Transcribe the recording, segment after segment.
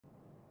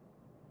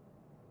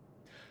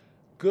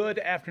Good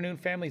afternoon,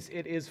 families.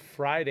 It is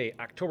Friday,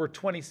 October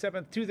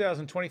 27th,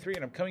 2023,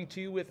 and I'm coming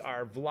to you with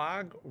our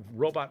vlog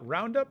robot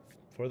roundup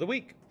for the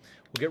week.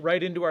 We'll get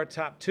right into our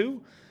top two.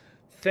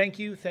 Thank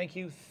you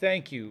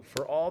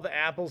for all the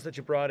apples that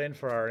you brought in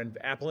for our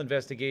apple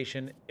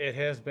investigation. It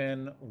has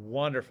been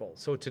wonderful.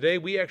 So today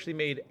we actually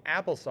made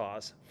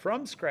applesauce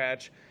from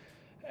scratch,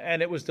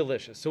 and it was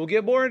delicious. So we'll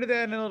get more into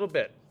that in a little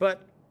bit.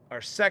 But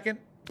our second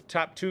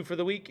top two for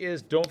the week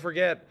is, don't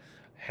forget,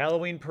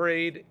 Halloween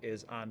parade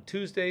is on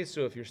Tuesday,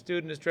 so if your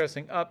student is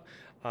dressing up,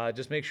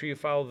 just make sure you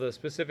follow the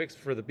specifics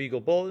for the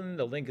Beagle Bulletin.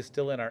 The link is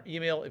still in our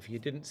email if you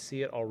didn't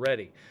see it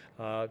already.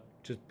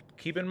 Just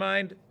keep in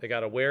mind, they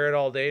got to wear it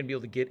all day and be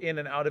able to get in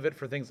and out of it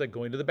for things like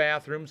going to the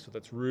bathroom, so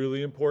that's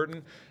really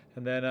important.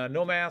 And then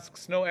no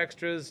masks, no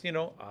extras, you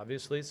know,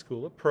 obviously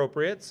school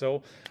appropriate.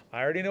 So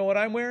I already know what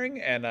I'm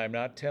wearing, and I'm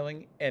not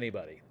telling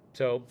anybody.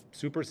 So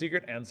super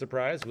secret and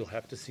surprise, we'll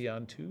have to see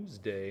on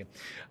Tuesday.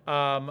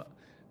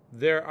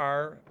 There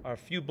are a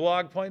few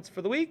blog points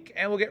for the week,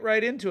 and we'll get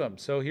right into them.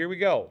 So here we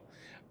go.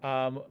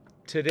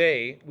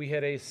 Today, we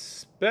had a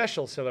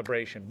special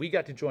celebration. We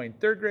got to join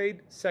third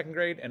grade, second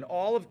grade, and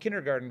all of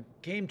kindergarten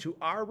came to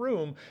our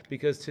room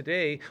because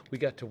today we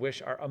got to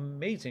wish our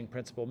amazing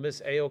principal,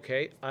 Miss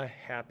A-OK, a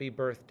happy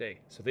birthday.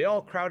 So they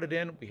all crowded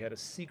in. We had a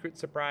secret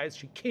surprise.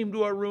 She came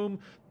to our room,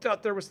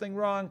 thought there was something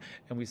wrong,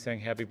 and we sang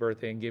happy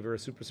birthday and gave her a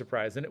super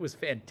surprise, and it was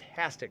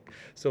fantastic.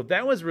 So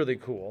that was really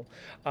cool.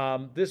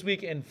 This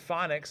week in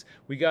phonics,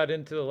 we got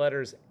into the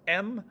letters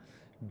M,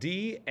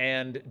 D,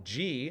 and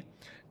G,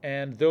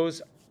 and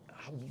those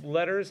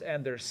letters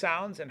and their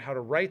sounds and how to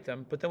write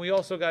them. But then we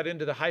also got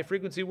into the high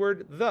frequency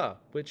word the,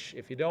 which,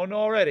 if you don't know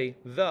already,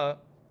 the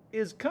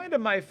is kind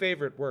of my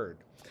favorite word.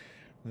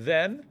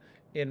 Then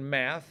in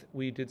math,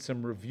 we did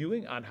some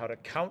reviewing on how to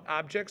count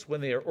objects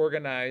when they are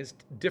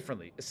organized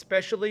differently,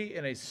 especially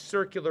in a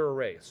circular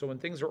array. So when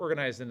things are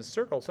organized in a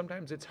circle,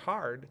 sometimes it's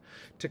hard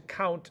to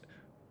count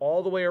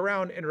all the way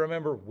around and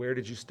remember where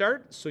did you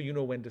start so you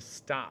know when to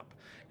stop.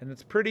 And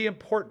it's pretty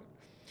important.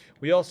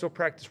 We also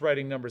practiced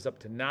writing numbers up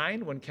to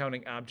 9 when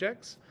counting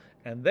objects.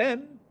 And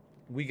then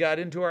we got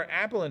into our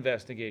apple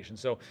investigation.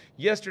 So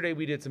yesterday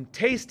we did some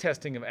taste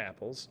testing of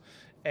apples,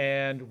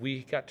 and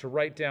we got to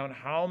write down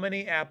how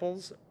many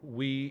apples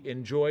we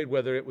enjoyed,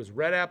 whether it was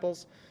red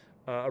apples,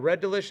 a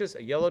red delicious,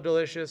 a yellow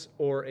delicious,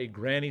 or a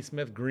Granny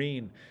Smith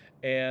green.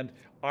 And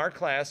our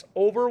class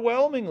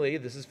overwhelmingly,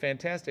 this is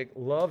fantastic,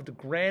 loved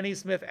Granny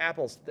Smith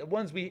apples. The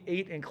ones we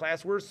ate in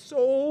class were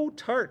so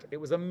tart. It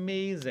was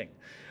amazing.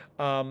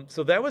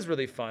 So that was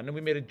really fun, and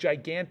we made a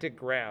gigantic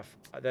graph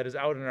that is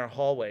out in our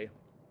hallway,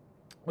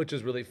 which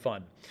is really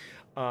fun.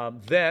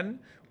 Then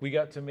we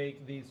got to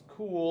make these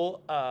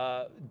cool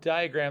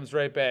diagrams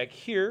right back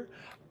here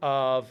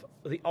of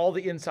all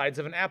the insides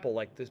of an apple,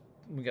 like this.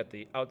 We got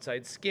the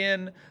outside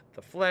skin,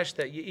 the flesh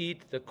that you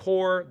eat, the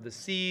core, the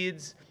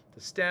seeds,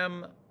 the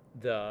stem,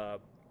 the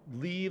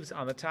leaves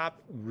on the top.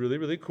 Really,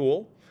 really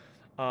cool.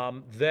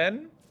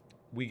 Then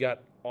we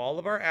got all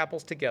of our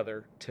apples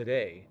together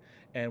today,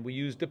 and we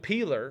used a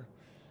peeler,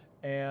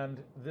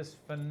 and this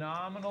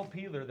phenomenal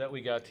peeler that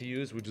we got to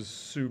use, which is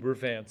super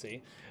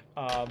fancy,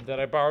 that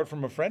I borrowed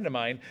from a friend of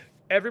mine.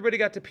 Everybody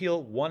got to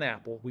peel one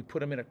apple. We put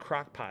them in a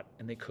crock pot,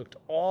 and they cooked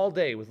all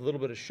day with a little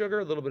bit of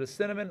sugar, a little bit of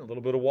cinnamon, a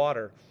little bit of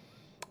water.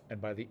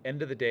 And by the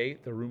end of the day,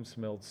 the room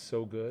smelled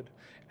so good.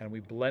 And we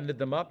blended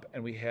them up,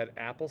 and we had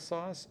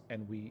applesauce,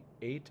 and we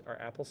ate our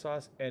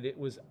applesauce. And it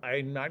was,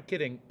 I'm not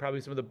kidding,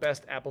 probably some of the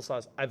best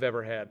applesauce I've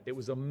ever had. It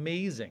was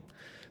amazing.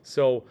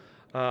 So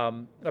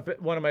one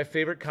of my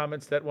favorite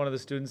comments that one of the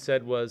students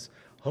said was,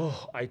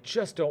 "Oh, I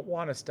just don't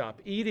want to stop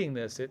eating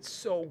this. It's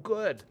so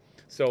good."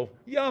 So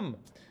yum,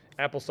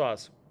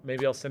 applesauce.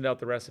 Maybe I'll send out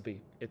the recipe.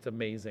 It's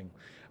amazing.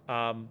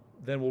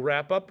 Then we'll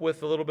wrap up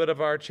with a little bit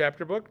of our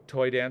chapter book,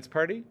 Toy Dance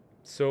Party.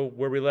 So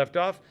where we left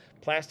off,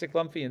 Plastic,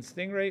 Lumpy, and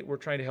Stingray were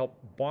trying to help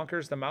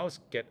Bonkers the mouse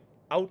get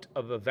out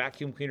of a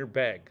vacuum cleaner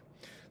bag.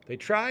 They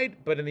tried,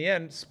 but in the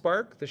end,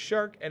 Spark the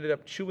shark ended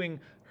up chewing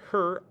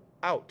her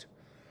out.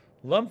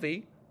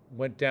 Lumpy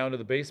went down to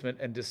the basement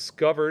and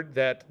discovered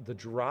that the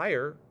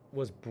dryer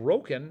was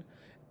broken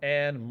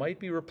and might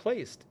be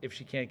replaced if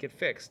she can't get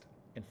fixed.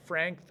 And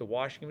Frank, the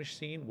washing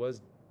machine,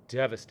 was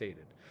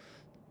devastated.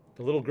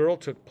 The little girl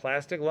took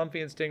Plastic,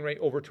 Lumpy, and Stingray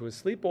over to a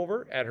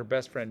sleepover at her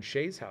best friend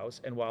Shay's house,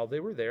 and while they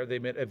were there, they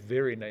met a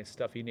very nice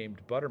stuffy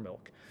named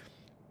Buttermilk.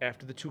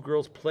 After the two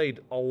girls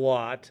played a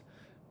lot,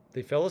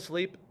 they fell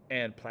asleep,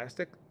 and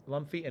Plastic,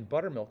 Lumpy, and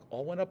Buttermilk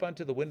all went up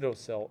onto the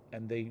windowsill,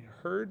 and they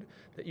heard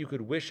that you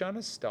could wish on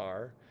a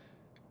star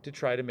to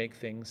try to make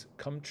things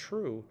come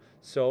true.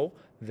 So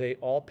they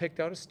all picked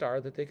out a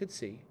star that they could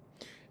see,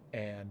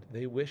 and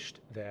they wished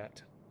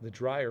that the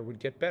dryer would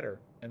get better.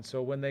 And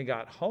so when they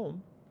got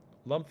home,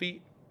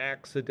 Lumpy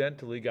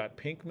accidentally got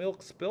pink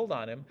milk spilled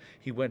on him.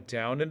 He went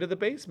down into the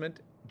basement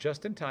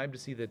just in time to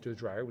see that the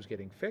dryer was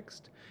getting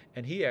fixed,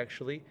 and he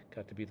actually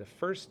got to be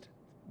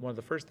one of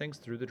the first things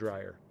through the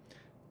dryer.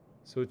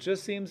 So it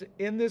just seems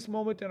in this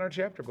moment in our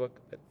chapter book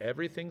that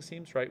everything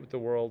seems right with the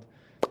world.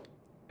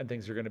 and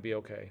things are going to be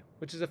okay,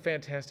 which is a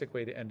fantastic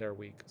way to end our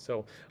week.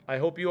 So I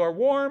hope you are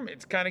warm.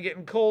 It's kind of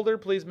getting colder.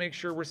 Please make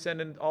sure we're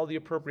sending all the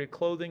appropriate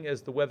clothing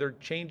as the weather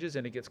changes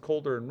and it gets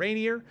colder and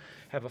rainier.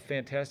 Have a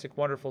fantastic,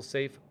 wonderful,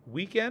 safe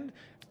weekend,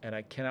 and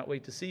I cannot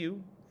wait to see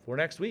you for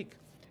next week.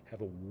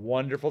 Have a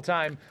wonderful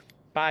time.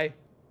 Bye.